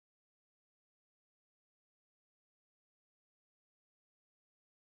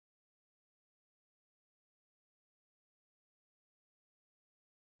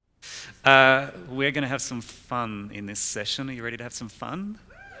We're going to have some fun in this session. Are you ready to have some fun?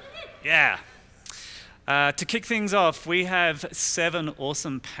 Yeah. To kick things off, we have 7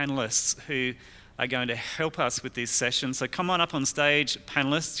 awesome panelists who are going to help us with this session. So come on up on stage,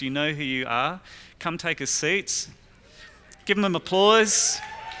 panelists. You know who you are. Come take a seat. Give them applause.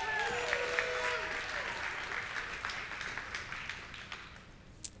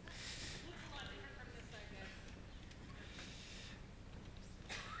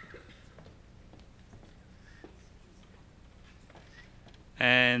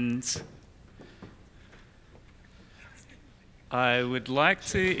 And I would like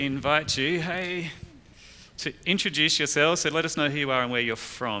to invite you, to introduce yourselves. So let us know who you are and where you're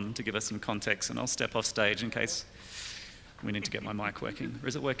from to give us some context. And I'll step off stage in case we need to get my mic working. Or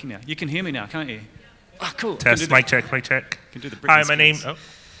is it working now? You can hear me now, can't you? Oh, cool. Test, mic check, mic check. Can do the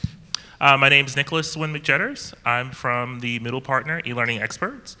Hi, my name's Nicholas Swin McJetters. I'm from the Moodle Partner eLearning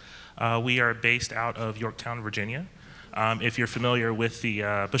Experts. We are based out of Yorktown, Virginia. If you're familiar with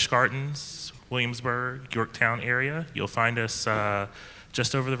the Busch Gardens, Williamsburg, Yorktown area, you'll find us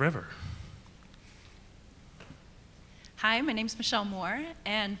just over the river. Hi, my name's Michelle Moore,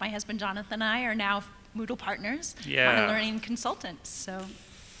 and my husband Jonathan and I are now Moodle partners, Yeah. learning consultants. So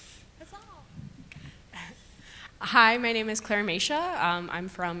that's all. Hi, my name is Claire Masha. I'm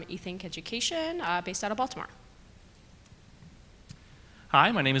from eThink Education, based out of Baltimore. Hi,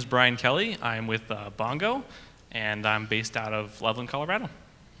 my name is Brian Kelly. I'm with Bongo, and I'm based out of Loveland, Colorado.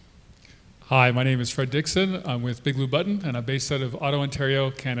 Hi, my name is Fred Dixon. I'm with Big Blue Button, and I'm based out of Ottawa,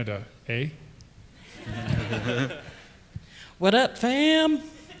 Ontario, Canada. What up, fam?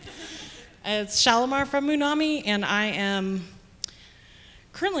 It's Shalimar from Moonami, and I am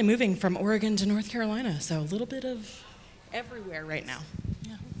currently moving from Oregon to North Carolina, so a little bit of everywhere right now.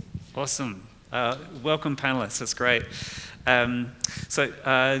 Yeah. Awesome. Welcome, panelists. That's great.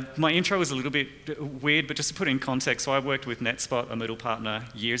 My intro was a little bit weird, but just to put it in context, so I worked with NetSpot, a Moodle partner,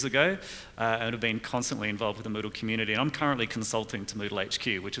 years ago, and have been constantly involved with the Moodle community. And I'm currently consulting to Moodle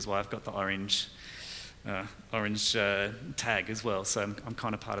HQ, which is why I've got the orange tag as well. So I'm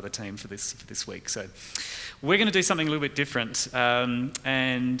kind of part of the team for this week. So we're going to do something a little bit different,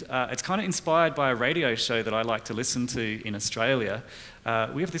 and it's kind of inspired by a radio show that I like to listen to in Australia.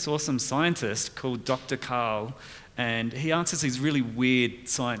 We have this awesome scientist called Dr. Carl, and he answers these really weird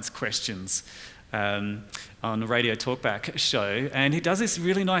science questions on the Radio Talkback show. And he does this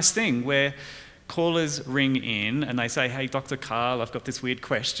really nice thing where callers ring in and they say, "Hey, Dr. Carl, I've got this weird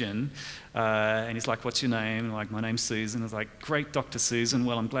question." And he's like, "What's your name?" And like, "My name's Susan." I was like, "Great, Dr. Susan.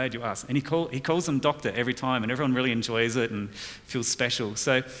 Well, I'm glad you asked." And he calls them doctor every time, and everyone really enjoys it and feels special.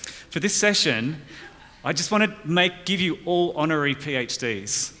 So for this session, I just want to give you all honorary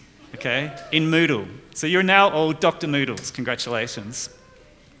PhDs, okay, in Moodle. So you're now all Dr. Moodles. Congratulations.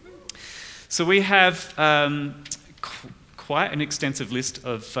 So we have quite an extensive list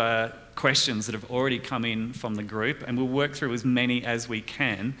of questions that have already come in from the group, and we'll work through as many as we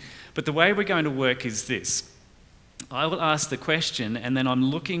can. But the way we're going to work is this. I will ask the question, and then I'm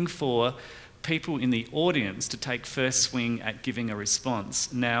looking for people in the audience to take first swing at giving a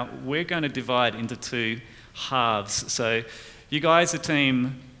response. Now, we're going to divide into 2 halves. So you guys are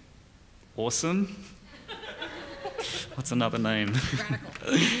team awesome. What's another name?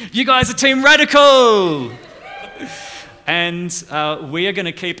 Radical. You guys are team radical. And we are going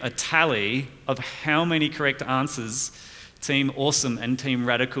to keep a tally of how many correct answers Team Awesome and Team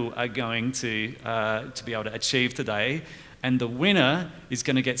Radical are going to be able to achieve today. And the winner is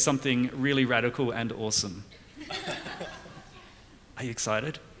going to get something really radical and awesome. Are you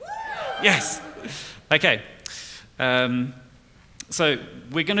excited? Yes. Okay. So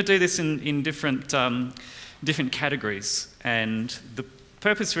we're going to do this in different categories. And the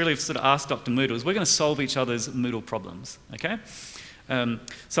purpose really of sort of Ask Dr. Moodle is we're going to solve each other's Moodle problems, okay?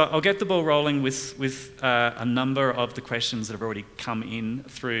 So I'll get the ball rolling with a number of the questions that have already come in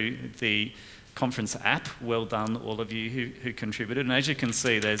through the conference app. Well done, all of you who contributed. And as you can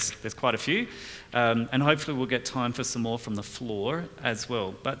see, there's quite a few. And hopefully we'll get time for some more from the floor as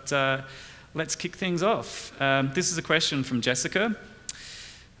well. But let's kick things off. This is a question from Jessica.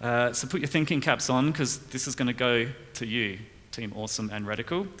 So put your thinking caps on, because this is going to go to you, Team Awesome and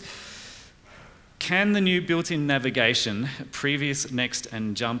Radical. Can the new built-in navigation, previous, next,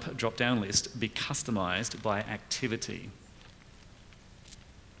 and jump drop-down list be customized by activity?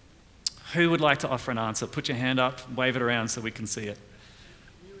 Who would like to offer an answer? Put your hand up, wave it around so we can see it.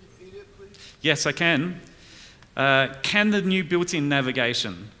 Can you repeat it, please? Yes, I can. Can the new built-in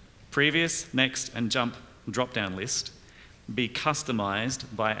navigation, previous, next, and jump drop-down list be customized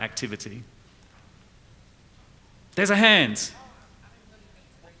by activity? There's a hand.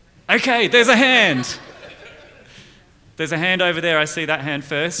 Okay, there's a hand. There's a hand over there. I see that hand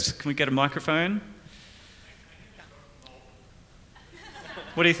first. Can we get a microphone?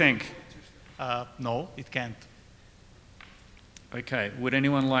 What do you think? No, it can't. Okay, would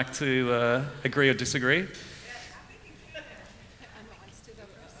anyone like to agree or disagree?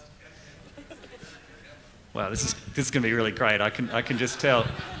 Wow, this is going to be really great. I can just tell.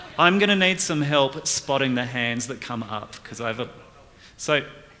 I'm going to need some help spotting the hands that come up because I have a. So,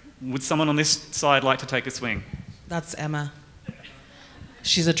 would someone on this side like to take a swing? That's Emma.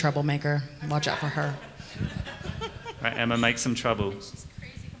 She's a troublemaker. Watch out for her. Right, Emma, make some trouble. She's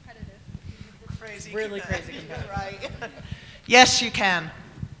crazy competitive. Really crazy competitive. Right. Yes, you can.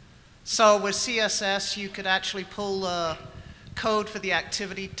 So with CSS, you could actually pull code for the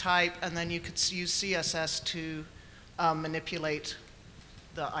activity type, and then you could use CSS to manipulate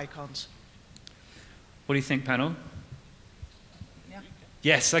the icons. What do you think, panel? Yeah.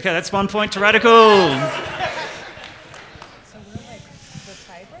 Yes, okay, that's 1 point to Radical. So we're like the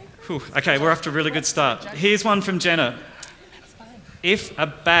tiebreaker? Whew, okay, we're off to a really good start. Here's one from Jenna. If a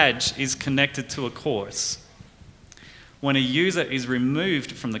badge is connected to a course, when a user is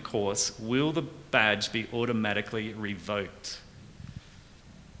removed from the course, will the badge be automatically revoked?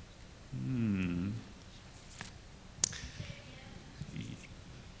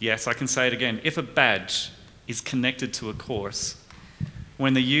 Yes, I can say it again. If a badge is connected to a course,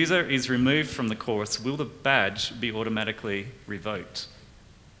 when the user is removed from the course, will the badge be automatically revoked?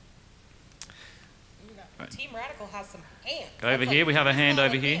 Team Radical has some hands. Go over here. We have a hand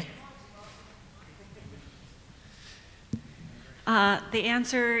over here. The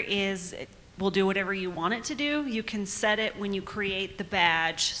answer is will do whatever you want it to do. You can set it when you create the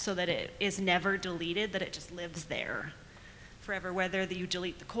badge so that it is never deleted, that it just lives there forever, whether you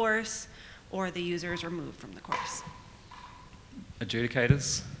delete the course or the user is removed from the course.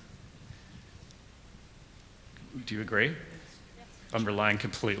 Adjudicators? Do you agree? I'm relying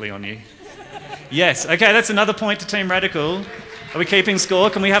completely on you. Yes, okay, that's another point to Team Radical. Are we keeping score?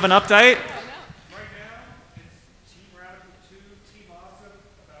 Can we have an update?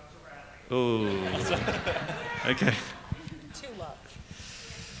 Ooh. Okay. Two love.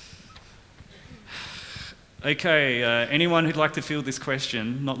 Okay, anyone who'd like to field this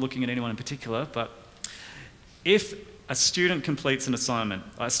question, not looking at anyone in particular, but if a student completes an assignment,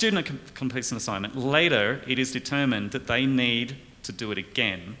 later it is determined that they need to do it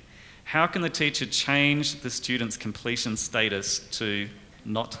again, how can the teacher change the student's completion status to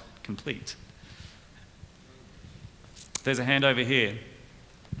not complete? There's a hand over here.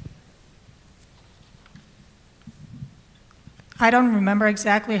 I don't remember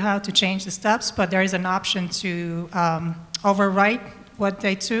exactly how to change the steps, but there is an option to overwrite what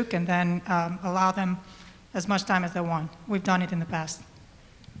they took and then allow them as much time as they want. We've done it in the past.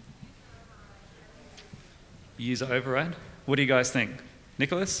 User override? What do you guys think?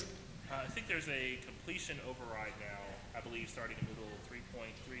 Nicholas? I think there's a completion override now, I believe, starting in Moodle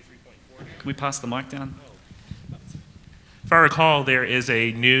 3.3, 3.4. Can we pass the mic down? If I recall, there is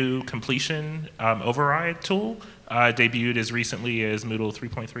a new completion override tool debuted as recently as Moodle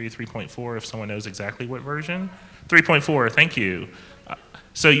 3.3, 3.4, if someone knows exactly what version. 3.4, thank you.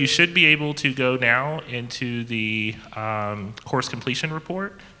 So you should be able to go now into the course completion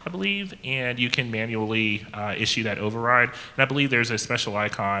report, I believe, and you can manually issue that override. And I believe there's a special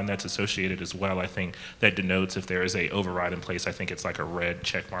icon that's associated as well, I think, that denotes if there is a override in place. I think it's like a red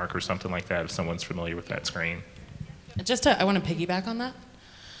check mark or something like that if someone's familiar with that screen. I want to piggyback on that.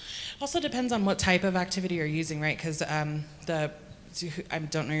 Also depends on what type of activity you're using, right? Because I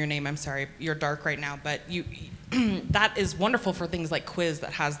don't know your name, I'm sorry, you're dark right now, but that is wonderful for things like quiz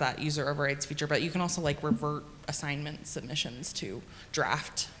that has that user overrides feature, but you can also like revert assignment submissions to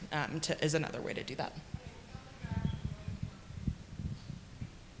draft is another way to do that.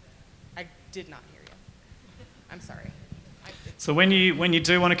 I did not hear you. I'm sorry. So when you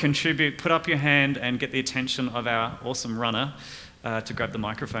do want to contribute, put up your hand and get the attention of our awesome runner to grab the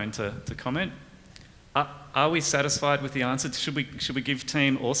microphone to comment. Are we satisfied with the answer? Should we give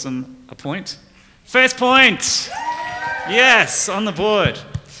Team Awesome a point? First point! Yes, on the board.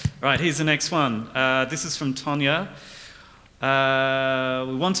 Right, here's the next one. This is from Tonya.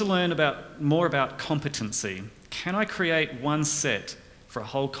 We want to learn more about competency. Can I create one set for a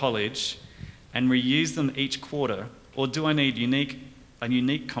whole college and reuse them each quarter, or do I need a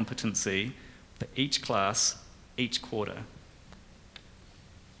unique competency for each class each quarter?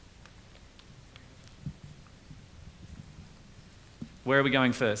 Where are we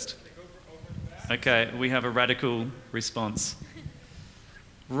going first? Okay, we have a radical response.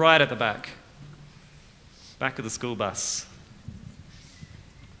 Right at the back. Back of the school bus.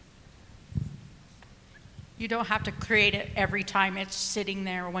 You don't have to create it every time it's sitting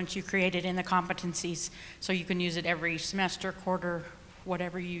there once you create it in the competencies. So you can use it every semester, quarter,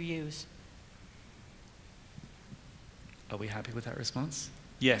 whatever you use. Are we happy with that response?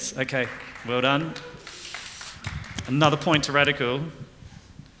 Yes, okay, well done. Another point to Radical.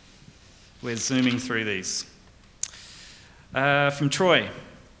 We're zooming through these. From Troy,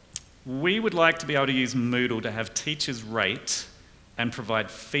 we would like to be able to use Moodle to have teachers rate and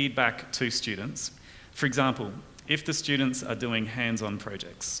provide feedback to students. For example, if the students are doing hands-on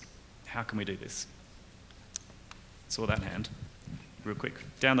projects, how can we do this? Saw that hand, real quick.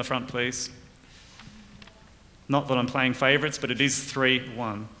 Down the front, please. Not that I'm playing favourites, but it is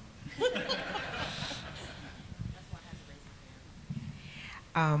 3-1.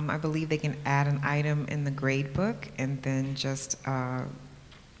 I believe they can add an item in the grade book and then just add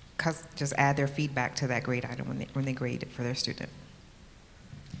their feedback to that grade item when they grade it for their student.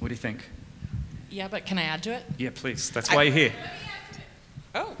 What do you think? Yeah, but can I add to it? Yeah, please. That's why you're here.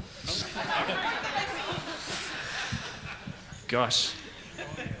 Oh. Gosh.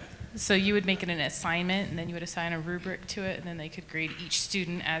 So you would make it an assignment, and then you would assign a rubric to it, and then they could grade each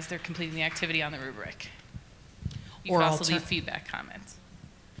student as they're completing the activity on the rubric. You could also leave feedback comments.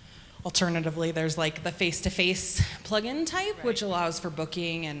 Alternatively, there's like the face-to-face plugin type, which allows for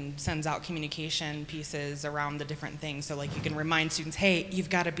booking and sends out communication pieces around the different things. So like you can remind students, hey, you've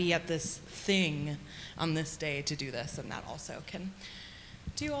got to be at this thing on this day to do this, and that also can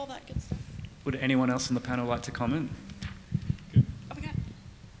do all that good stuff. Would anyone else on the panel like to comment?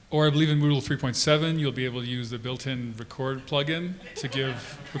 Or I believe in Moodle 3.7, you'll be able to use the built-in record plugin to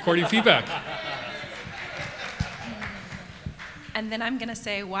give recording feedback. And then I'm going to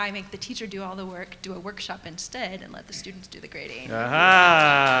say, why make the teacher do all the work, do a workshop instead, and let the students do the grading.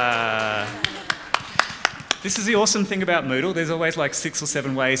 Aha! This is the awesome thing about Moodle. There's always like 6 or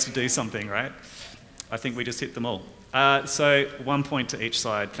 7 ways to do something, right? I think we just hit them all. So 1 point to each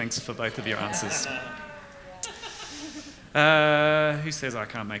side. Thanks for both of your answers. Who says I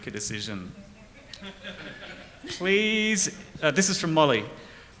can't make a decision? Please, this is from Molly.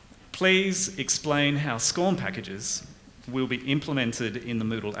 Please explain how SCORM packages will be implemented in the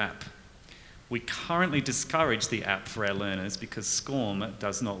Moodle app. We currently discourage the app for our learners because SCORM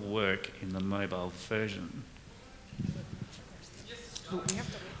does not work in the mobile version.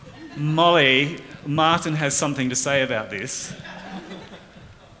 Molly, Martin has something to say about this.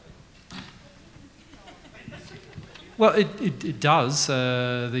 Well, it does.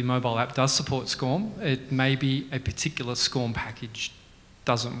 The mobile app does support SCORM. It may be a particular SCORM package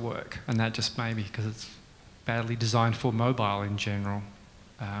doesn't work, and that just may be because it's badly designed for mobile in general.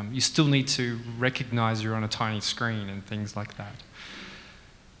 You still need to recognize you're on a tiny screen and things like that.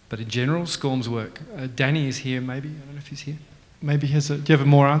 But in general, SCORMs work. Danny is here, maybe. I don't know if he's here. Maybe he has a... Do you have a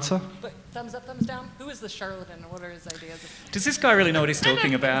more answer? But thumbs up, thumbs down? Who is the charlatan? What are his ideas? Does this guy really know what he's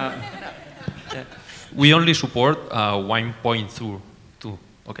talking about? Yeah. We only support 1.2.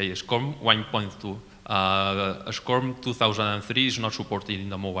 Okay, SCORM 1.2. SCORM 2003 is not supported in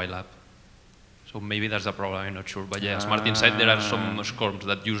the mobile app. So maybe that's the problem, I'm not sure. But yeah, as Martin said, there are some SCORMs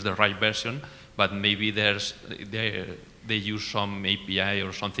that use the right version, but maybe they use some API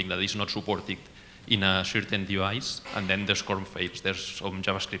or something that is not supported in a certain device, and then the SCORM fails. There's some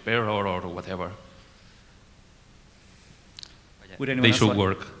JavaScript error or whatever. They should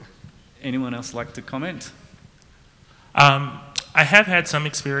work. Anyone else like to comment? I have had some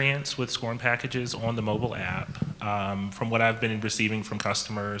experience with SCORM packages on the mobile app. From what I've been receiving from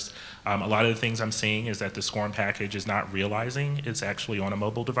customers, a lot of the things I'm seeing is that the SCORM package is not realizing it's actually on a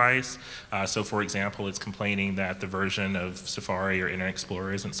mobile device. So for example, it's complaining that the version of Safari or Internet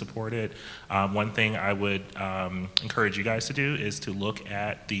Explorer isn't supported. One thing I would encourage you guys to do is to look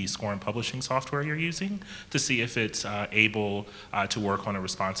at the SCORM publishing software you're using to see if it's able to work on a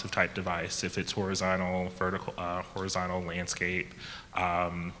responsive type device, if it's horizontal, vertical, horizontal, landscape.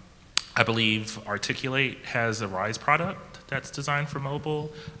 I believe Articulate has a Rise product that's designed for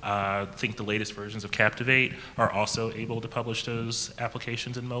mobile. I think the latest versions of Captivate are also able to publish those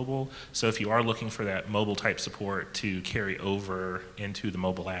applications in mobile. So if you are looking for that mobile type support to carry over into the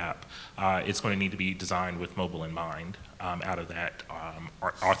mobile app, it's going to need to be designed with mobile in mind out of that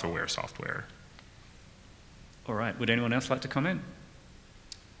Authorware software. All right, would anyone else like to comment?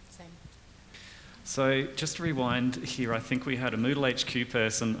 So just to rewind here, I think we had a Moodle HQ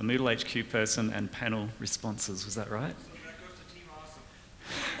person, a Moodle HQ person, and panel responses. Was that right?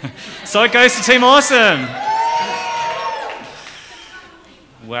 So it goes to Team Awesome.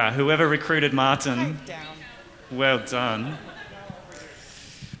 Wow, whoever recruited Martin, well done.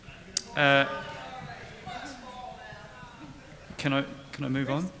 Can I move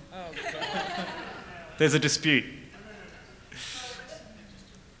on? There's a dispute.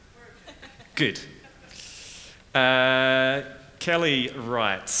 Good. Kelly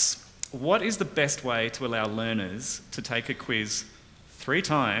writes, what is the best way to allow learners to take a quiz 3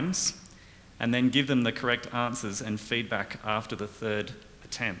 times and then give them the correct answers and feedback after the 3rd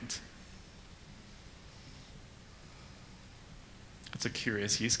attempt? It's a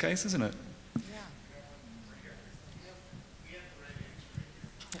curious use case, isn't it?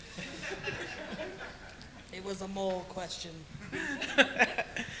 It was a mole question.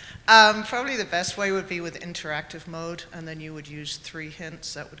 Probably the best way would be with interactive mode, and then you would use 3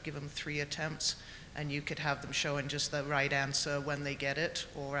 hints. That would give them 3 attempts, and you could have them showing just the right answer when they get it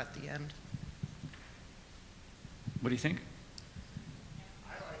or at the end. What do you think?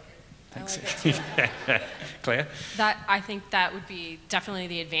 Thanks. I like it too. Claire? I think that would be definitely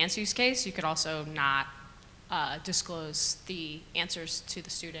the advanced use case. You could also not disclose the answers to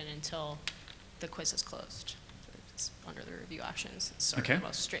the student until the quiz is closed. It's under the review options. It's sort of the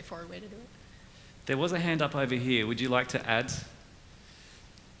most straightforward way to do it. There was a hand up over here. Would you like to add,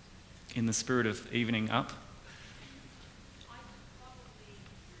 in the spirit of evening up?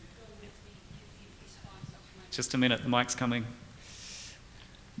 Just a minute, the mic's coming.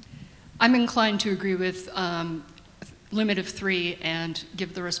 I'm inclined to agree with limit of 3 and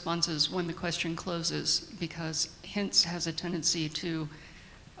give the responses when the question closes, because hints has a tendency to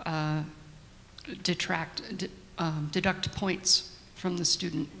deduct points from the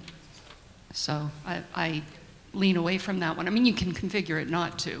student. So I lean away from that one. I mean, you can configure it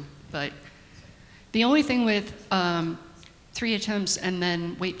not to, but the only thing with 3 attempts and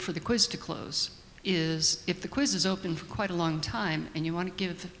then wait for the quiz to close is if the quiz is open for quite a long time and you want to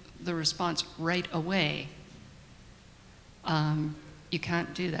give the response right away, you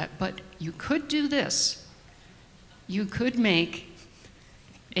can't do that. But you could do this. You could make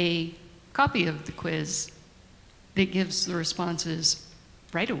a copy of the quiz that gives the responses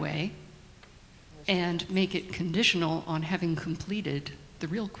right away and make it conditional on having completed the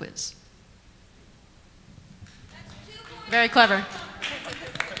real quiz. Very clever.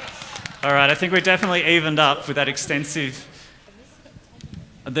 All right, I think we're definitely evened up with that extensive...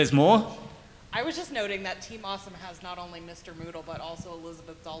 There's more? I was just noting that Team Awesome has not only Mr. Moodle, but also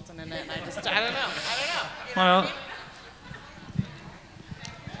Elizabeth Dalton in it, and I don't know. Well,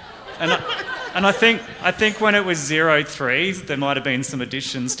 and I think when it was 03, there might have been some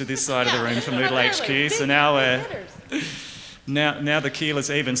additions to this side of the room for Moodle HQ. So now now the keel is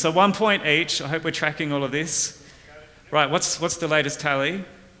even. So 1 point each. I hope we're tracking all of this. Right. What's the latest tally?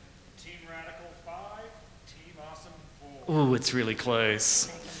 Team Radical 5, Team Awesome 4. Ooh, it's really close.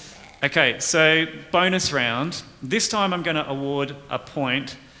 Okay, so bonus round. This time I'm going to award a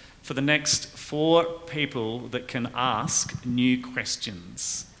point for the next 4 people that can ask new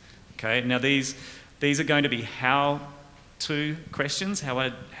questions. Okay, now these are going to be how-to questions.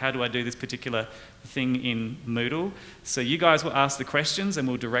 How do I do this particular thing in Moodle? So you guys will ask the questions and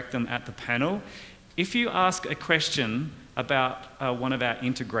we'll direct them at the panel. If you ask a question about one of our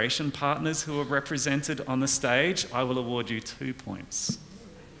integration partners who are represented on the stage, I will award you 2 points.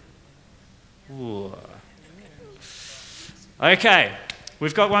 Ooh. Okay,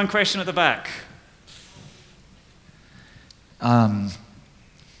 we've got one question at the back.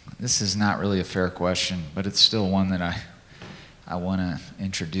 This is not really a fair question, but it's still one that I want to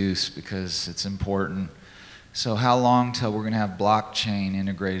introduce because it's important. So how long till we're going to have blockchain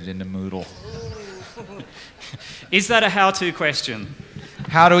integrated into Moodle? Is that a how-to question?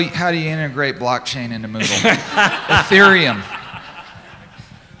 How do you integrate blockchain into Moodle? Ethereum.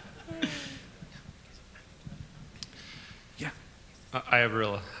 Yeah. I have a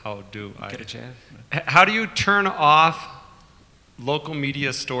real how-do. Get a chair. How do you turn off local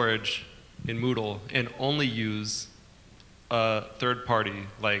media storage in Moodle and only use a third party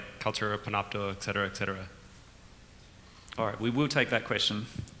like Kaltura, Panopto, et cetera, et cetera? All right, we will take that question.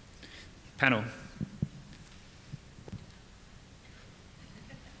 Panel.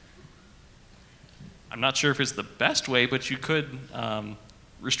 I'm not sure if it's the best way, but you could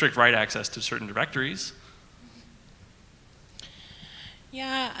restrict write access to certain directories.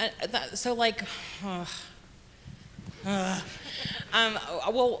 Yeah, so like, well,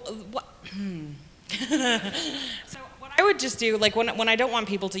 what? So what I would just do, like when I don't want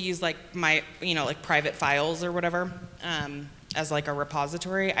people to use like my, like private files or whatever, as like a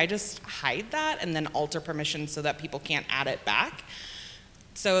repository, I just hide that and then alter permissions so that people can't add it back.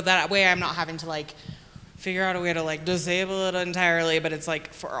 So that way I'm not having to like figure out a way to like disable it entirely, but it's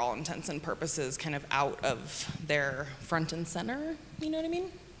like for all intents and purposes kind of out of their front and center, you know what I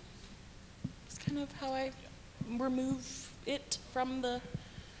mean? It's kind of how I remove it from the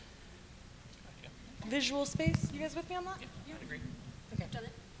visual space. You guys with me on that? Yeah, I'd agree. Okay.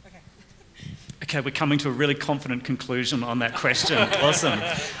 Okay, we're coming to a really confident conclusion on that question. Awesome.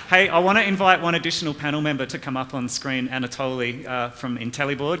 Hey, I want to invite one additional panel member to come up on screen, Anatoly from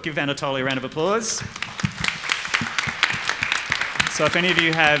IntelliBoard. Give Anatoly a round of applause. So if any of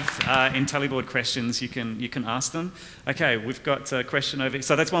you have IntelliBoard questions, you can ask them. Okay, we've got a question over here.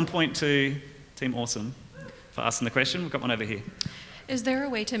 So that's 1 point to Team Awesome for asking the question. We've got one over here. Is there a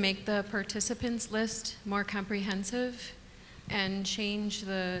way to make the participants list more comprehensive and change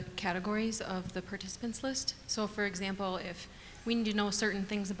the categories of the participants list? So for example, if we need to know certain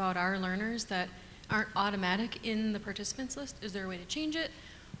things about our learners that aren't automatic in the participants list, is there a way to change it?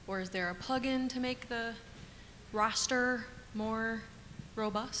 Or is there a plugin to make the roster more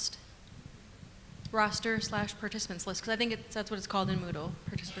robust? Roster/participants list, because I think that's what it's called in Moodle,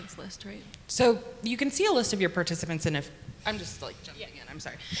 participants list, right? So you can see a list of your participants in I'm just like jumping in, I'm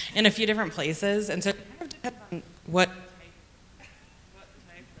sorry, in a few different places, and so it kind of depends on what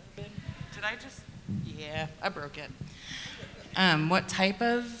did I just, yeah, I broke it. What type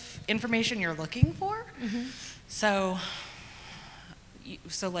of information you're looking for. Mm-hmm. So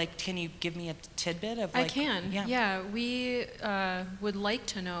like, can you give me a tidbit of like? I can, yeah. We would like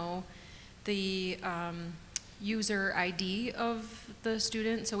to know the user ID of the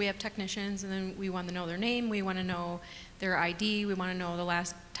student. So we have technicians, and then we want to know their name, we want to know their ID, we want to know the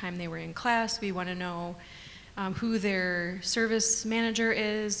last time they were in class, we want to know who their service manager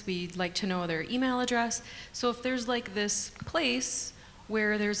is, we'd like to know their email address. So if there's like this place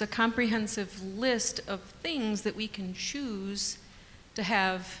where there's a comprehensive list of things that we can choose to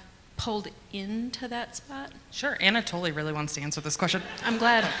have pulled into that spot. Sure, Anatoly really wants to answer this question. I'm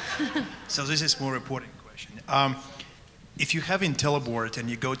glad. So this is more reporting question. If you have IntelliBoard and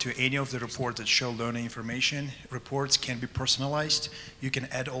you go to any of the reports that show learning information, reports can be personalized. You can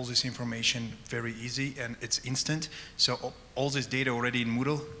add all this information very easy and it's instant. So all this data already in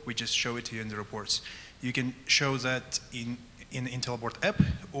Moodle, we just show it to you in the reports. You can show that in IntelliBoard app,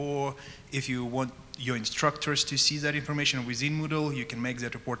 or if you want your instructors to see that information within Moodle, you can make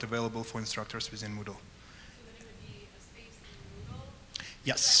that report available for instructors within Moodle. So then it would be a space in Moodle?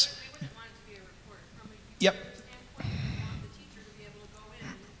 Yes. We wouldn't want it to be a report from a user Yep. standpoint. We want the teacher to be able to go in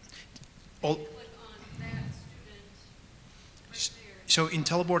All, and click on that student right there. So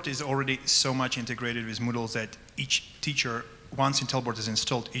IntelliBoard is already so much integrated with Moodle that each teacher, once IntelliBoard is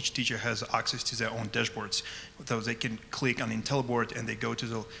installed, each teacher has access to their own dashboards. So they can click on IntelliBoard and they go to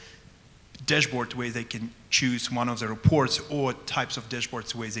the dashboard where they can choose one of the reports or types of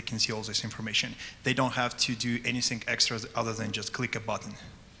dashboards where they can see all this information. They don't have to do anything extra other than just click a button.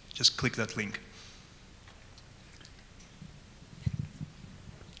 Just click that link. I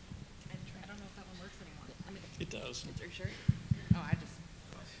don't know if that one works anymore. It does. Are you sure? Oh, I just.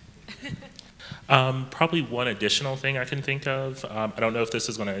 Probably one additional thing I can think of. I don't know if this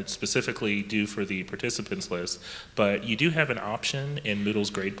is going to specifically do for the participants list, but you do have an option in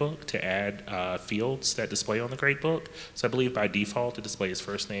Moodle's gradebook to add fields that display on the gradebook. So I believe by default it displays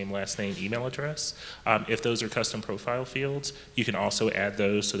first name, last name, email address. If those are custom profile fields, you can also add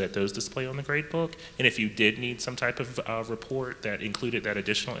those so that those display on the gradebook. And if you did need some type of report that included that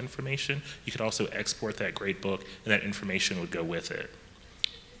additional information, you could also export that gradebook and that information would go with it.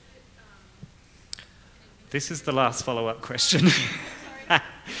 This is the last follow-up question.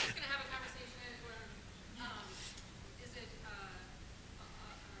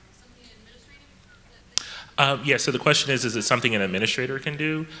 Yeah, so the question is it something an administrator can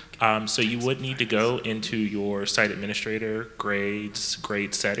do? So you would need to go into your site administrator, grades,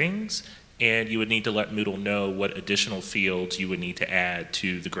 grade settings, and you would need to let Moodle know what additional fields you would need to add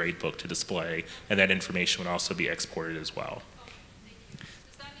to the gradebook to display, and that information would also be exported as well.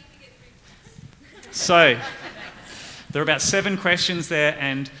 So, there are about 7 questions there,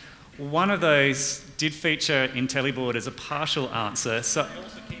 and one of those did feature IntelliBoard as a partial answer. So,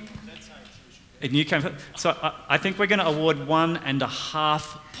 I think we're going to award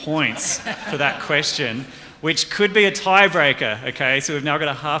 1.5 points for that question, which could be a tiebreaker, okay? So we've now got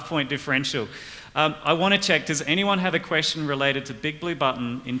a half-point differential. I want to check, does anyone have a question related to Big Blue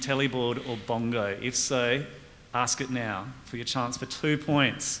Button, IntelliBoard, or Bongo? If so, ask it now for your chance for 2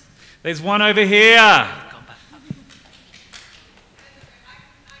 points. There's one over here.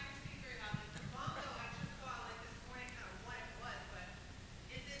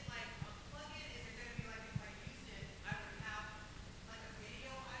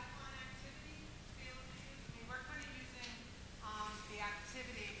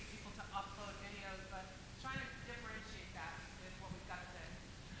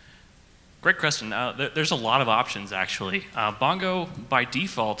 Great question. There's a lot of options, actually. Bongo, by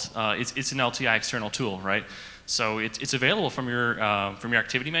default, it's an LTI external tool, right? So it's available from your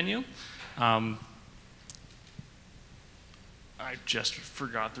activity menu. I just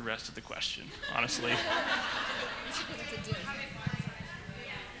forgot the rest of the question, honestly.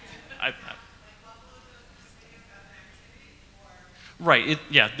 Right,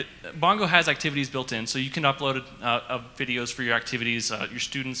 Bongo has activities built in, so you can upload videos for your activities. Your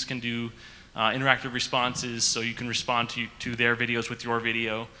students can do interactive responses, so you can respond to their videos with your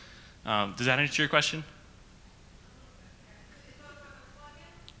video. Does that answer your question?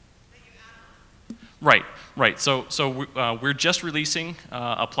 Right. So we're just releasing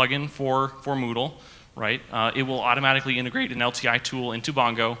a plugin for Moodle, right? It will automatically integrate an LTI tool into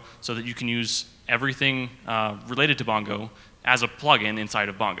Bongo so that you can use everything related to Bongo as a plugin inside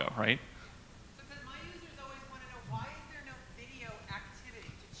of Bongo, right? So because my users always want to know, why is there no video activity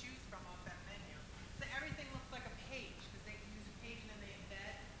to choose from off that menu? So everything looks like a page, because they use a page and then they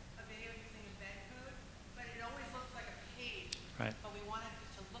embed a video using embed code, but it always looks like a page. Right. But we wanted it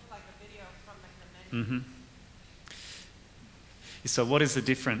to look like a video from the menu. So what is the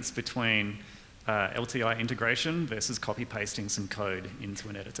difference between LTI integration versus copy pasting some code into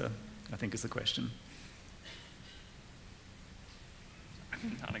an editor, I think is the question.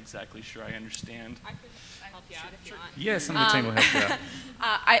 I'm not exactly sure I understand. I could help you out if you want. Yeah, some of the team will help you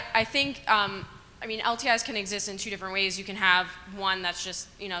out. I think, I mean, LTIs can exist in two different ways. You can have one that's just,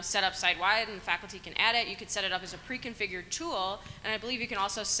 set up site-wide and the faculty can add it. You could set it up as a pre-configured tool, and I believe you can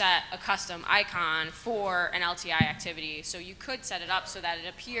also set a custom icon for an LTI activity. So you could set it up so that it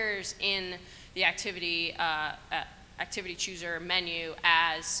appears in the activity chooser menu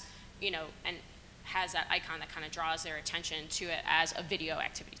as, and has that icon that kind of draws their attention to it as a video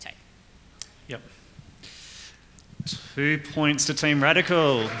activity type. Yep. 2 points to Team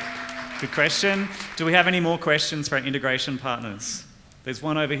Radical. Good question. Do we have any more questions for our integration partners? There's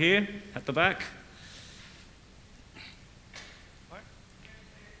one over here at the back.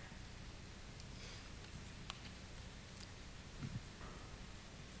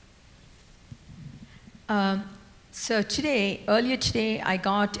 So earlier today, I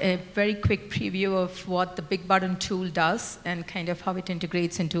got a very quick preview of what the Big Button tool does and kind of how it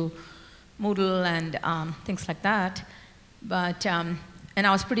integrates into Moodle and things like that. But, and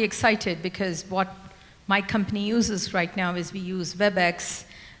I was pretty excited because what my company uses right now is we use WebEx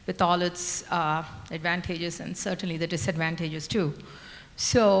with all its advantages and certainly the disadvantages too.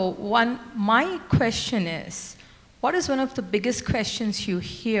 So my question is, what is one of the biggest questions you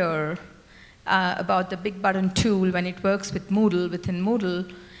hear about the Big Button tool when it works with Moodle, within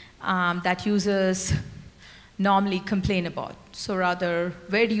Moodle, that users normally complain about? So rather,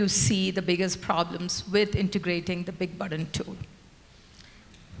 where do you see the biggest problems with integrating the Big Button tool?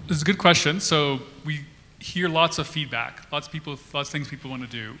 This is a good question. So we hear lots of feedback, lots of things people want to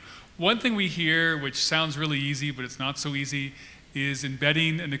do. One thing we hear, which sounds really easy, but it's not so easy, is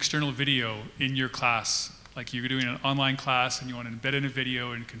embedding an external video in your class. Like you're doing an online class and you want to embed in a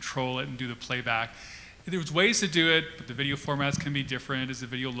video and control it and do the playback. There's ways to do it, but the video formats can be different. Is the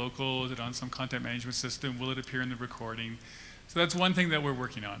video local? Is it on some content management system? Will it appear in the recording? So that's one thing that we're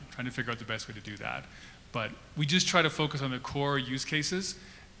working on, trying to figure out the best way to do that. But we just try to focus on the core use cases.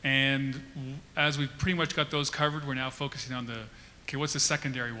 And as we've pretty much got those covered, we're now focusing on okay, what's the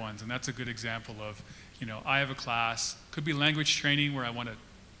secondary ones? And that's a good example of, I have a class, could be language training where I want to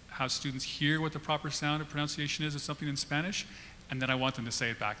have students hear what the proper sound or pronunciation is of something in Spanish, and then I want them to say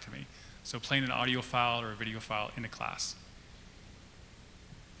it back to me. So playing an audio file or a video file in a class.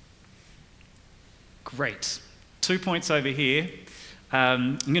 Great. 2 points over here.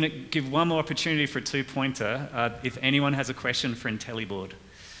 I'm going to give one more opportunity for a two-pointer. If anyone has a question for IntelliBoard,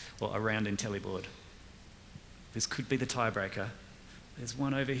 or around IntelliBoard. This could be the tiebreaker. There's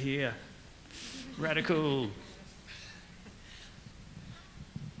one over here. Radical.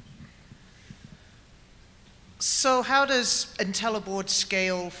 So how does IntelliBoard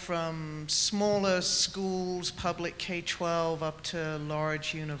scale from smaller schools, public K-12, up to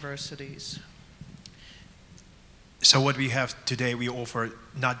large universities? So what we have today, we offer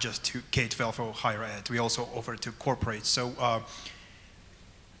not just to K-12 or higher ed, we also offer to corporates. So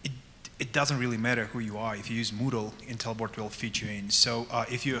it doesn't really matter who you are. If you use Moodle, IntelliBoard will fit you in. So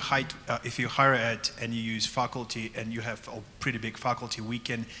if you're higher ed and you use faculty and you have a pretty big faculty, we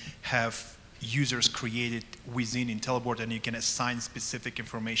can have users created within IntelliBoard and you can assign specific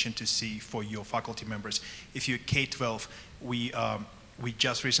information to see for your faculty members. If you're K-12, we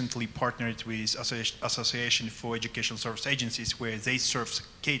just recently partnered with Association for Educational Service Agencies where they serve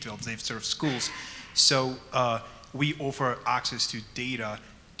K-12, they serve schools. So we offer access to data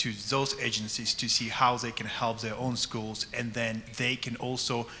to those agencies to see how they can help their own schools, and then they can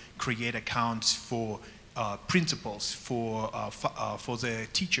also create accounts for principals, for the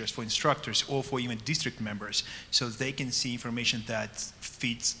teachers, for instructors, or for even district members, so they can see information that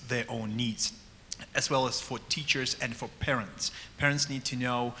fits their own needs, as well as for teachers and for parents. Parents need to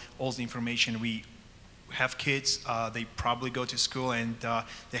know all the information. We have kids, they probably go to school, and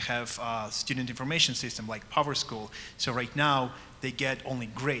they have a student information system like PowerSchool. So right now, they get only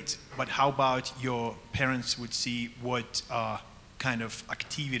grades. But how about your parents would see what kind of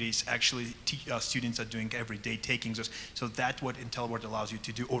activities actually students are doing every day, taking those. So that's what IntelliBoard allows you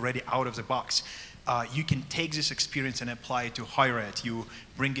to do already out of the box. You can take this experience and apply it to higher ed. You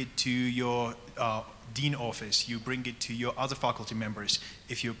bring it to your dean office, you bring it to your other faculty members.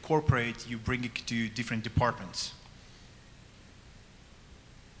 If you're corporate, you bring it to different departments.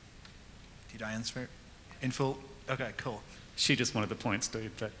 Did I answer in full? Okay, cool. She just wanted the points,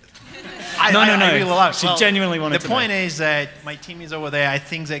 dude, but... I really love it. She genuinely wanted to know. The point is that my team is over there. I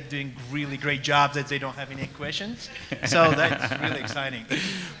think they're doing really great job, that they don't have any questions. So that's really exciting.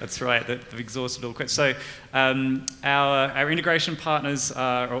 That's right. They've exhausted all questions. So our integration partners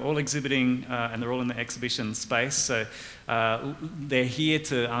are all exhibiting, and they're all in the exhibition space. So they're here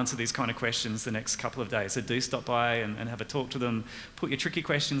to answer these kind of questions the next couple of days. So do stop by and have a talk to them. Put your tricky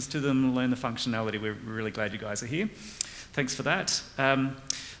questions to them. Learn the functionality. We're really glad you guys are here. Thanks for that.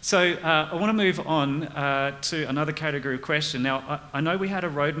 So I want to move on to another category of question. Now, I know we had a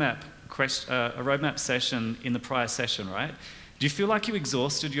roadmap session in the prior session, right? Do you feel like you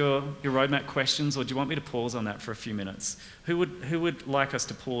exhausted your roadmap questions, or do you want me to pause on that for a few minutes? Who would like us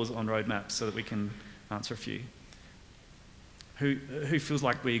to pause on roadmap so that we can answer a few? Who feels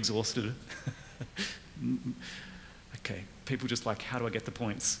like we exhausted it? Okay, people just like, how do I get the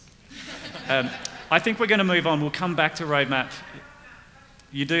points? I think we're going to move on. We'll come back to roadmap.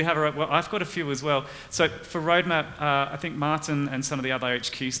 You do have well, I've got a few as well. So for roadmap, I think Martin and some of the other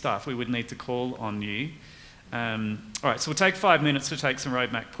HQ staff, we would need to call on you. All right, so we'll take 5 minutes to take some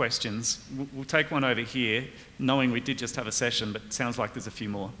roadmap questions. We'll take one over here, knowing we did just have a session, but it sounds like there's a few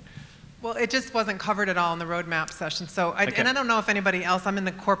more. Well, it just wasn't covered at all in the roadmap session. So, Okay. And I don't know if anybody else, I'm in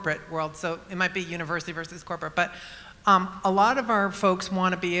the corporate world, so it might be university versus corporate, but a lot of our folks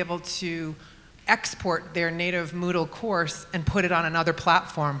want to be able to export their native Moodle course and put it on another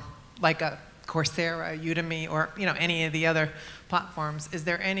platform, like a Coursera, Udemy, or any of the other platforms. Is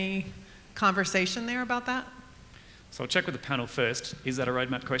there any conversation there about that? So I'll check with the panel first. Is that a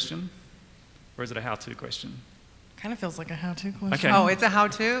roadmap question, or is it a how-to question? Kind of feels like a how-to question. Okay. Oh, it's a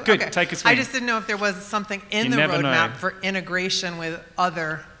how-to? Good, Okay. take a swing. I just didn't know if there was something in the roadmap for integration with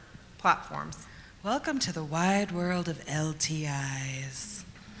other platforms. Welcome to the wide world of LTIs.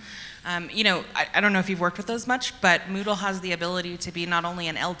 I don't know if you've worked with those much, but Moodle has the ability to be not only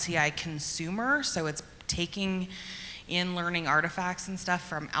an LTI consumer, so it's taking in learning artifacts and stuff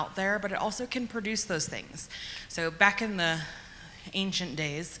from out there, but it also can produce those things. So back in the ancient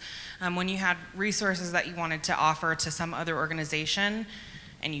days, when you had resources that you wanted to offer to some other organization,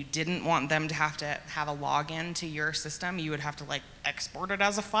 and you didn't want them to have a login to your system, you would have to export it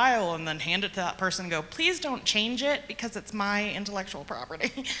as a file and then hand it to that person and go, please don't change it because it's my intellectual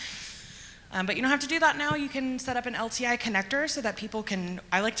property. But you don't have to do that now. You can set up an LTI connector so that people can,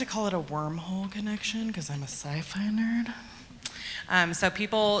 I like to call it a wormhole connection because I'm a sci-fi nerd. So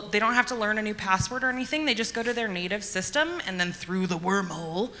people, they don't have to learn a new password or anything. They just go to their native system, and then through the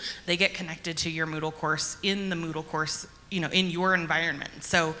wormhole, they get connected to your Moodle course in the Moodle course, in your environment.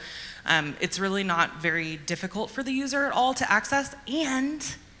 So it's really not very difficult for the user at all to access, and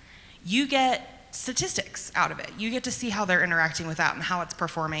you get statistics out of it. You get to see how they're interacting with that and how it's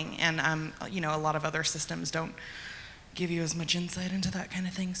performing. And a lot of other systems don't give you as much insight into that kind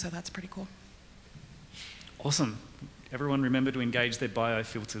of thing, so that's pretty cool. Awesome. Everyone remember to engage their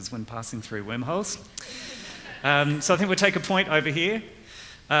biofilters when passing through wormholes. So I think we'll take a point over here.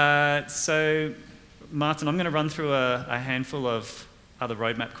 So Martin, I'm going to run through a handful of other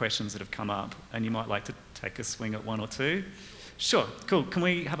roadmap questions that have come up, and you might like to take a swing at one or two. Sure, cool. Can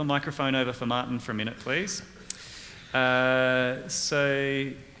we have a microphone over for Martin for a minute, please?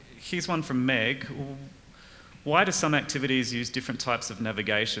 So here's one from Meg. Why do some activities use different types of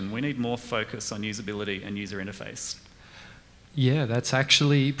navigation? We need more focus on usability and user interface. Yeah, that's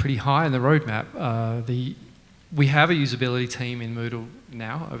actually pretty high in the roadmap. We have a usability team in Moodle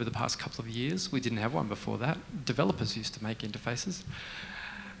now over the past couple of years. We didn't have one before that. Developers used to make interfaces.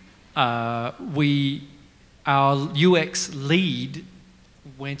 Our UX lead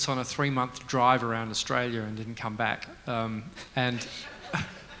went on a 3-month drive around Australia and didn't come back. And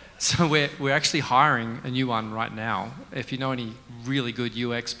So we're actually hiring a new one right now. If you know any really good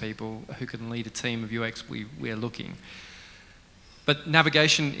UX people who can lead a team of UX, we're looking. But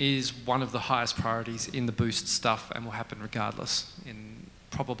navigation is one of the highest priorities in the Boost stuff and will happen regardless in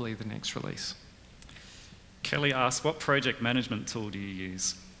probably the next release. Kelly asks, what project management tool do you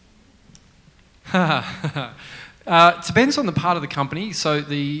use? It depends on the part of the company. So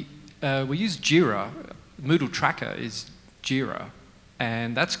we use Jira. Moodle Tracker is Jira,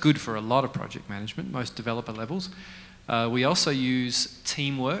 and that's good for a lot of project management, most developer levels. We also use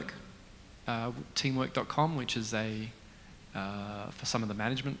Teamwork, teamwork.com, which is for some of the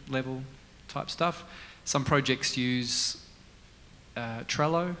management level type stuff. Some projects use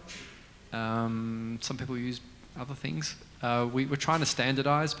Trello. Some people use other things. We're trying to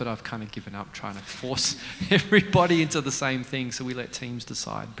standardize, but I've kind of given up trying to force everybody into the same thing, so we let teams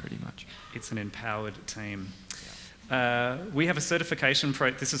decide pretty much. It's an empowered team. We have a certification,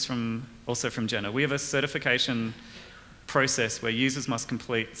 this is also from Jenna. We have a certification process where users must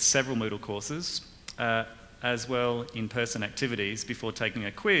complete several Moodle courses, as well in-person activities before taking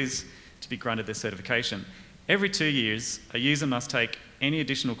a quiz to be granted their certification. Every 2 years, a user must take any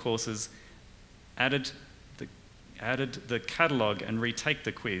additional courses, added the catalogue and retake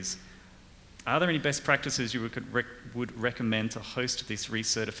the quiz. Are there any best practices you would recommend to host this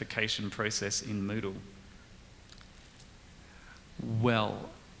recertification process in Moodle? Well,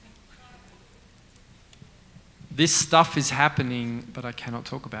 this stuff is happening, but I cannot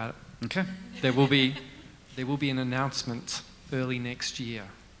talk about it. Okay. There will be an announcement early next year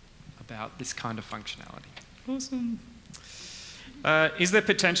about this kind of functionality. Awesome. Is there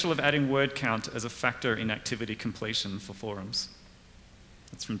potential of adding word count as a factor in activity completion for forums?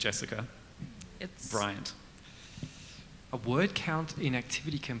 That's from Jessica. Bryant. A word count in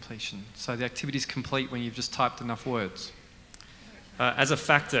activity completion. So the activity is complete when you've just typed enough words. As a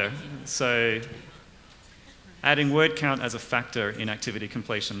factor. So adding word count as a factor in activity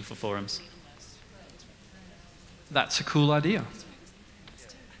completion for forums. That's a cool idea.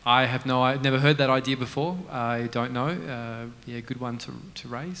 I've never heard that idea before. I don't know. Yeah, good one to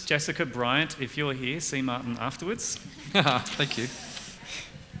raise. Jessica Bryant, if you're here, see Martin afterwards. Thank you.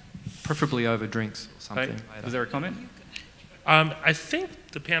 Preferably over drinks or something. Hey, was there a comment? I think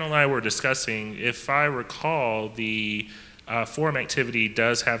the panel and I were discussing, if I recall, the forum activity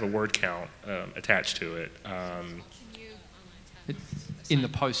does have a word count attached to it. In the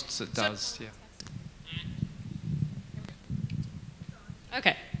posts it does, yeah.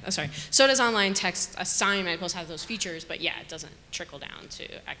 Okay, sorry. So does online text assignment. Both have those features, but yeah, it doesn't trickle down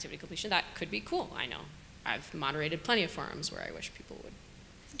to activity completion. That could be cool. I know. I've moderated plenty of forums where I wish people would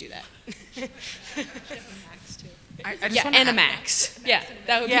do that. And a max. Yeah,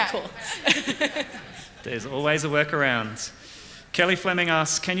 that would be cool. There's always a workaround. Kelly Fleming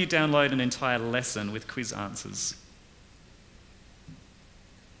asks, can you download an entire lesson with quiz answers?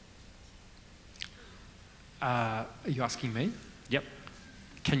 Are you asking me? Yep.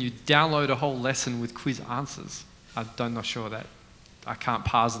 Can you download a whole lesson with quiz answers? I'm not sure that. I can't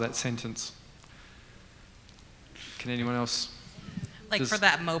parse that sentence. Can anyone else? Like for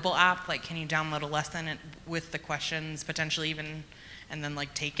that mobile app, like can you download a lesson with the questions, potentially even, and then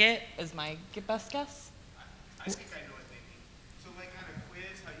like take it, is my best guess? I think I know what they mean. So like on a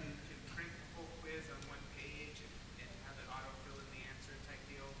quiz, how you can print the whole quiz on one page and have it autofill in the answer type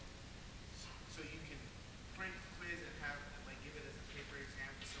deal. So you can print the quiz and have like give it as a paper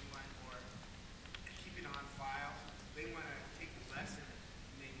exam to someone or keep it on file. They want to take the lesson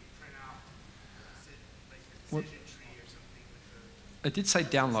and maybe print out like the decision tree or something with the. It did say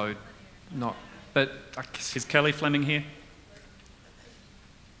download, not, but I guess. Is Kelly Fleming here?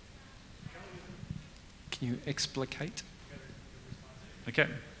 Can you explicate? Okay.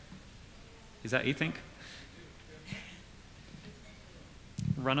 Is that you think?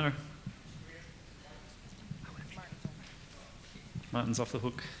 Runner? Martin's off the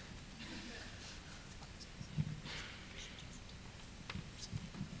hook.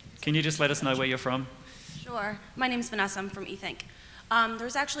 Can you just let us know where you're from? Sure. My name's Vanessa. I'm from eThink.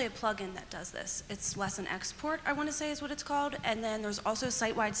 There's actually a plugin that does this. It's lesson export, I want to say is what it's called. And then there's also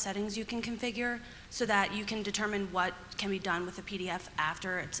site-wide settings you can configure so that you can determine what can be done with a PDF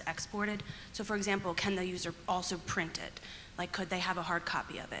after it's exported. So for example, can the user also print it? Like could they have a hard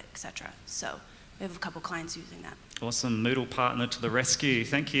copy of it, etc. So we have a couple clients using that. Awesome. Moodle partner to the rescue.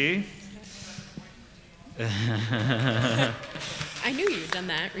 Thank you. I knew you'd done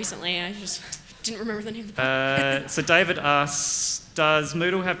that recently. I just didn't remember the name of the plugin. So David asks, does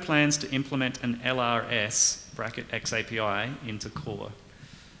Moodle have plans to implement an LRS (X API) into Core?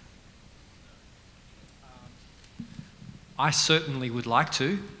 I certainly would like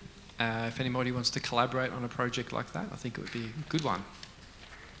to. If anybody wants to collaborate on a project like that, I think it would be a good one.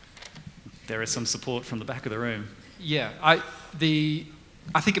 There is some support from the back of the room. Yeah, I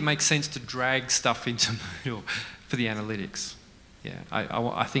think it makes sense to drag stuff into Moodle for the analytics. Yeah,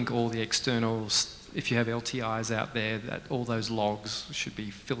 I think all the externals, if you have LTIs out there, that all those logs should be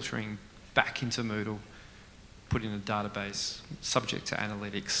filtering back into Moodle, put in a database, subject to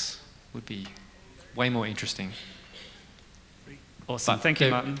analytics would be way more interesting. Awesome, thank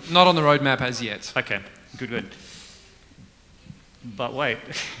you, Martin. Not on the roadmap as yet. Okay, good. But wait.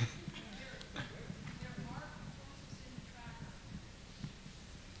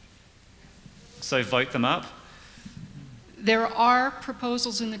 So vote them up? There are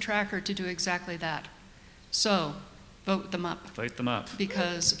proposals in the tracker to do exactly that. So vote them up. Vote them up.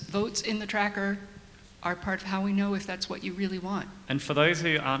 Because votes in the tracker are part of how we know if that's what you really want. And for those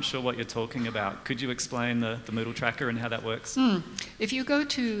who aren't sure what you're talking about, could you explain the Moodle tracker and how that works? If you go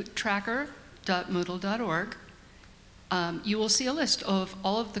to tracker.moodle.org, you will see a list of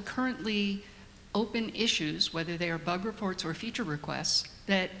all of the currently open issues, whether they are bug reports or feature requests,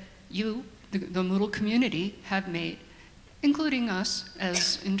 that you, the Moodle community, have made, including us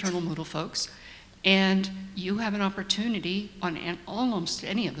as internal Moodle folks. And you have an opportunity on almost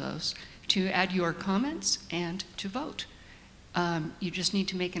any of those to add your comments and to vote. You just need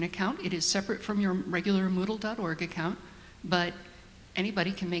to make an account. It is separate from your regular Moodle.org account, but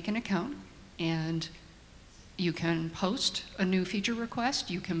anybody can make an account, and you can post a new feature request,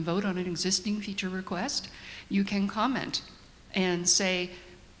 you can vote on an existing feature request, you can comment and say,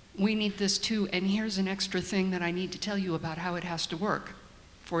 we need this too, and here's an extra thing that I need to tell you about how it has to work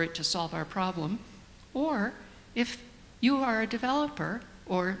for it to solve our problem. Or if you are a developer,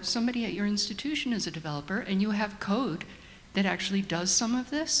 or somebody at your institution is a developer, and you have code that actually does some of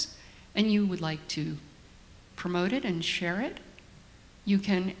this, and you would like to promote it and share it, you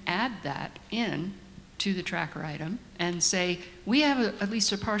can add that in to the tracker item and say, we have at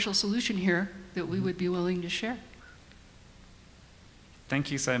least a partial solution here that we would be willing to share.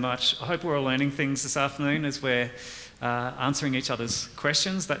 Thank you so much. I hope we're all learning things this afternoon as we're answering each other's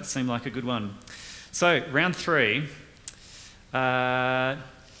questions. That seemed like a good one. So, round 3.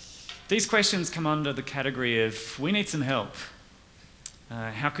 These questions come under the category of, we need some help.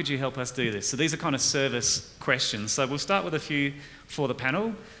 How could you help us do this? So these are kind of service questions. So we'll start with a few for the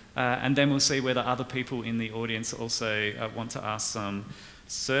panel, and then we'll see whether other people in the audience also want to ask some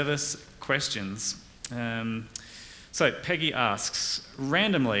service questions. So Peggy asks,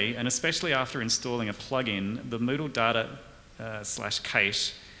 randomly, and especially after installing a plugin, the Moodle data /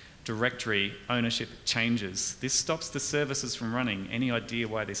 cache directory ownership changes. This stops the services from running. Any idea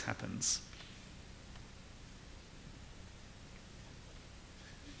why this happens?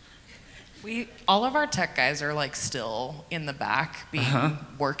 All of our tech guys are like still in the back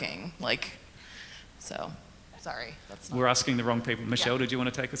working, like, so, sorry. That's not We're asking the wrong people. Michelle, did you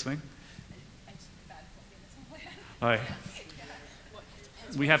want to take a swing? Oh.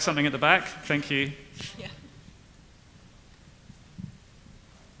 We have something at the back. Thank you. Yeah.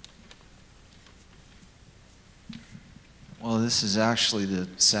 Well, this is actually the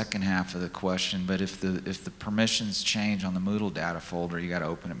second half of the question, but if the permissions change on the Moodle data folder, you got to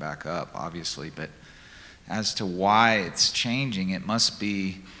open it back up, obviously. But as to why it's changing, it must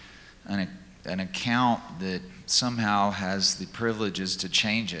be an account that somehow has the privileges to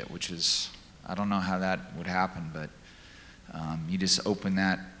change it, which is, I don't know how that would happen, but you just open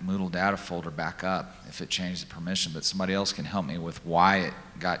that Moodle data folder back up if it changed the permission, but somebody else can help me with why it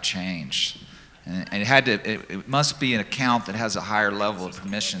got changed. And it must be an account that has a higher level of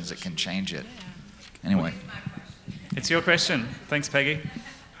permissions that can change it. Anyway. It's your question. Thanks, Peggy.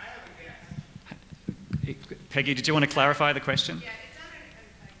 Peggy, did you want to clarify the question? Yeah, it's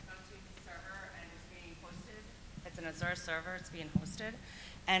on an server and it's being hosted. It's an Azure server, it's being hosted.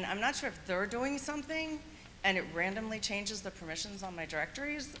 And I'm not sure if they're doing something and it randomly changes the permissions on my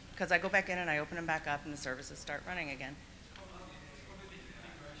directories, because I go back in and I open them back up and the services start running again.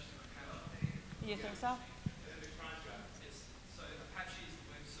 You think so?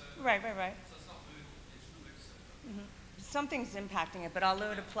 Right. So it's not Moodle, it's the web server. Something's impacting it, but I'll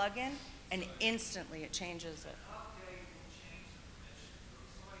load a plugin and instantly it changes it.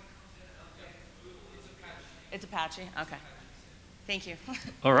 It's Apache? Okay. Thank you.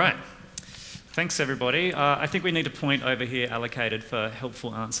 All right. Thanks, everybody. I think we need a point over here allocated for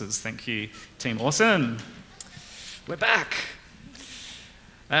helpful answers. Thank you, team. Awesome. We're back.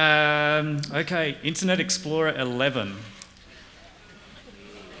 Okay, Internet Explorer 11.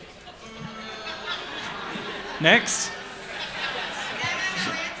 Next.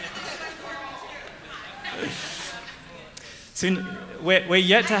 So we're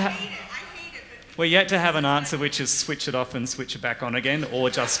yet to have... We're yet to have an answer which is switch it off and switch it back on again, or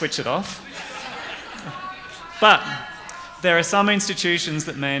just switch it off. But there are some institutions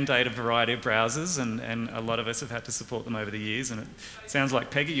that mandate a variety of browsers, and a lot of us have had to support them over the years, and it sounds like,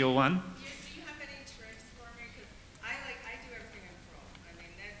 Peggy, you're one. Do you have any tricks for me? Because I do everything in Chrome. I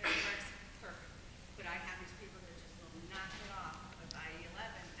mean, that works perfect. But I have these people that just will knock it off with IE11,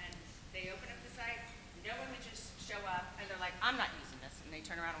 and they open up the site, no images show up, and they're like, I'm not using this, and they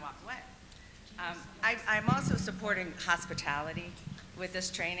turn around and walk away. I'm also supporting hospitality with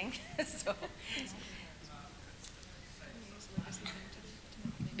this training. So.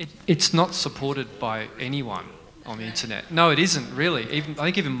 It's not supported by anyone on the internet. No, it isn't really. I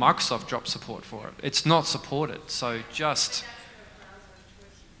think even Microsoft dropped support for it. It's not supported. So just,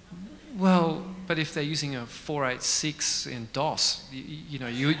 well, but if they're using a 486 in DOS,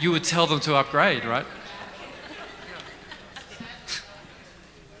 you would tell them to upgrade, right?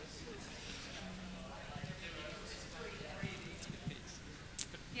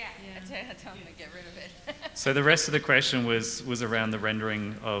 Tell them to get rid of it. So the rest of the question was around the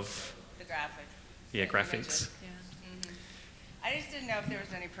rendering of the graphics. Yeah, graphics. I just didn't know if there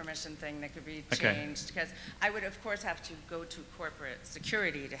was any permission thing that could be Okay. changed, because I would, of course, have to go to corporate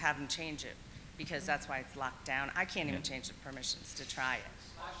security to have them change it, because that's why it's locked down. I can't even change the permissions to try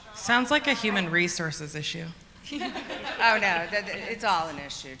it. Sounds like a human resources issue. Oh, no, it's all an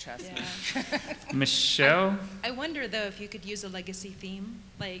issue, trust me. Michelle? I wonder, though, if you could use a legacy theme.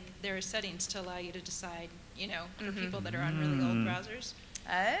 Like, there are settings to allow you to decide, for people that are on really old browsers.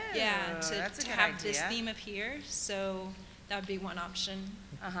 Oh, yeah, that's a to good have this idea. theme appear. So that would be one option.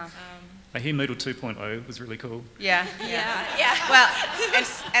 I hear Moodle 2.0 was really cool. Yeah. Well,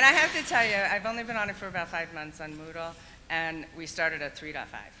 and I have to tell you, I've only been on it for about 5 months on Moodle, and we started at 3.5.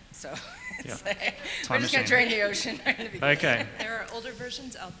 So it's like, we're just going to drain the ocean right in the beginning. Okay. There are older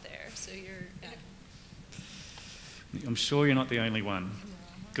versions out there, so you're... I'm sure you're not the only one.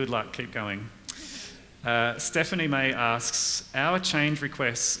 Good luck, keep going. Stephanie May asks, our change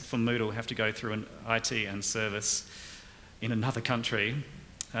requests for Moodle have to go through an IT and service in another country.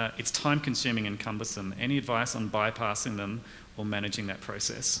 It's time-consuming and cumbersome. Any advice on bypassing them or managing that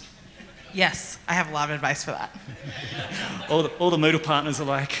process? Yes, I have a lot of advice for that. all the Moodle partners are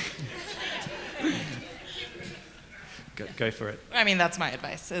like, go for it. I mean, that's my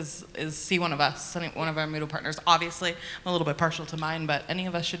advice, is see one of us, one of our Moodle partners. Obviously, I'm a little bit partial to mine, but any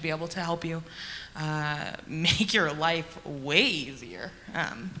of us should be able to help you make your life way easier.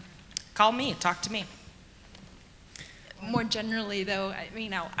 Call me, talk to me. More generally, though, I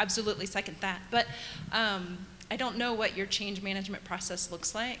mean, I'll absolutely second that. But I don't know what your change management process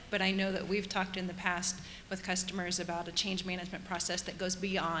looks like, but I know that we've talked in the past with customers about a change management process that goes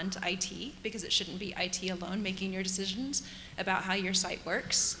beyond IT, because it shouldn't be IT alone making your decisions about how your site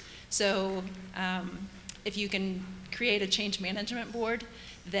works. So if you can create a change management board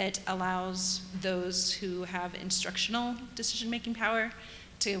that allows those who have instructional decision-making power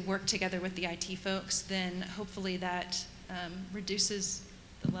to work together with the IT folks, then hopefully that reduces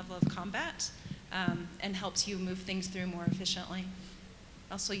the level of combat and helps you move things through more efficiently.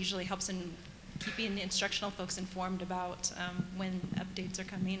 Also usually helps in keeping the instructional folks informed about when updates are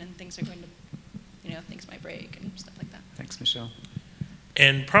coming and things are going to, things might break and stuff like that. Thanks, Michelle.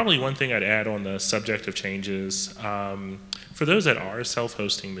 And probably one thing I'd add on the subject of changes, for those that are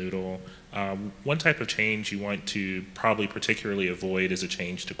self-hosting Moodle, one type of change you want to probably particularly avoid is a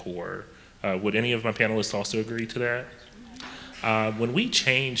change to core. Would any of my panelists also agree to that? When we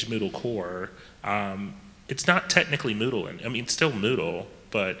change Moodle core, it's not technically Moodle. I mean, it's still Moodle,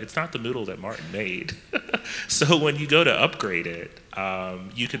 but it's not the Moodle that Martin made. So when you go to upgrade it,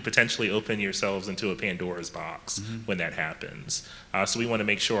 you could potentially open yourselves into a Pandora's box when that happens. So we want to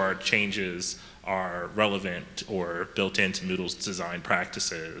make sure our changes are relevant or built into Moodle's design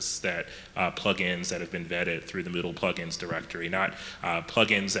practices, that plugins that have been vetted through the Moodle plugins directory, not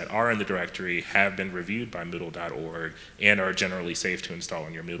plugins that are in the directory have been reviewed by Moodle.org and are generally safe to install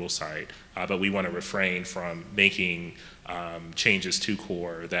on your Moodle site. But we want to refrain from making changes to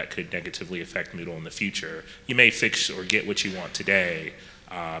core that could negatively affect Moodle in the future. You may fix or get what you want today,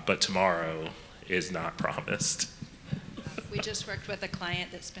 but tomorrow is not promised. We just worked with a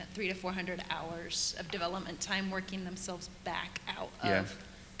client that spent 300 to 400 hours of development time working themselves back out of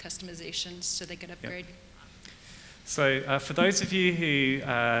customizations so they could upgrade. So for those of you who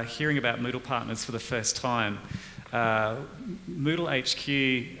are hearing about Moodle partners for the first time, Moodle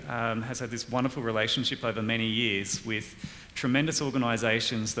HQ has had this wonderful relationship over many years with tremendous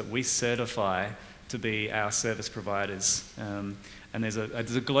organisations that we certify to be our service providers. And there's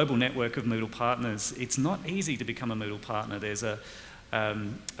a global network of Moodle partners. It's not easy to become a Moodle partner. There's a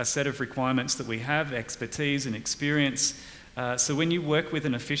a set of requirements that we have, expertise and experience. So when you work with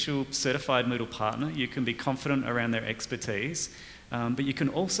an official certified Moodle partner, you can be confident around their expertise, but you can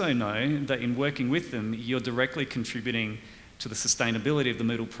also know that in working with them, you're directly contributing to the sustainability of the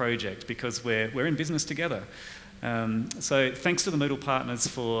Moodle project because we're in business together. So thanks to the Moodle partners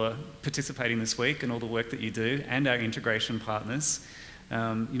for participating this week and all the work that you do, and our integration partners.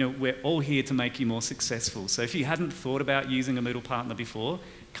 You know, we're all here to make you more successful. So if you hadn't thought about using a Moodle partner before,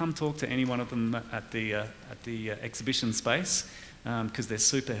 come talk to any one of them at the exhibition space because they're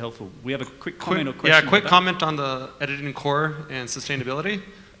super helpful. We have a quick comment or question. Yeah, quick comment on the editing core and sustainability.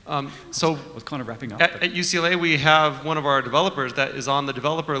 So I was kind of wrapping up. At UCLA, we have one of our developers that is on the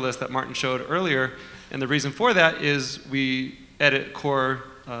developer list that Martin showed earlier. And the reason for that is we edit core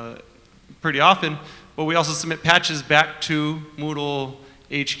pretty often, but we also submit patches back to Moodle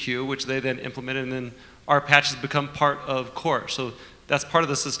HQ, which they then implement, and then our patches become part of core. So that's part of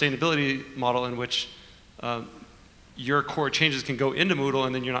the sustainability model in which your core changes can go into Moodle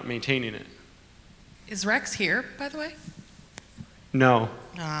and then you're not maintaining it. Is Rex here, by the way? No.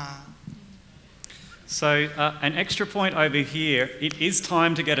 So an extra point over here, it is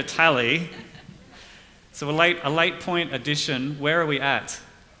time to get a tally. So a late point addition, where are we at? The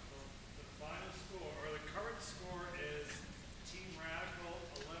final score, or the current score is Team Radical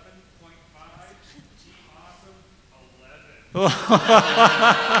 11.5, Team Awesome 11.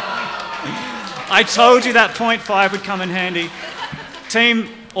 I told you that 0.5 would come in handy. Team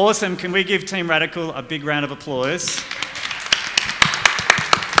Awesome, can we give Team Radical a big round of applause?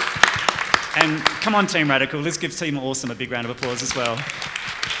 And come on, Team Radical, let's give Team Awesome a big round of applause as well.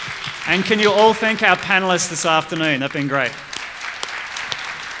 And can you all thank our panelists this afternoon? They've been great.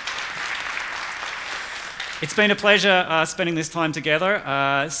 It's been a pleasure spending this time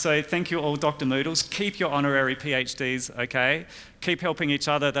together. So thank you all, Dr. Moodles. Keep your honorary PhDs, okay? Keep helping each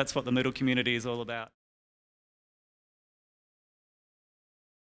other. That's what the Moodle community is all about.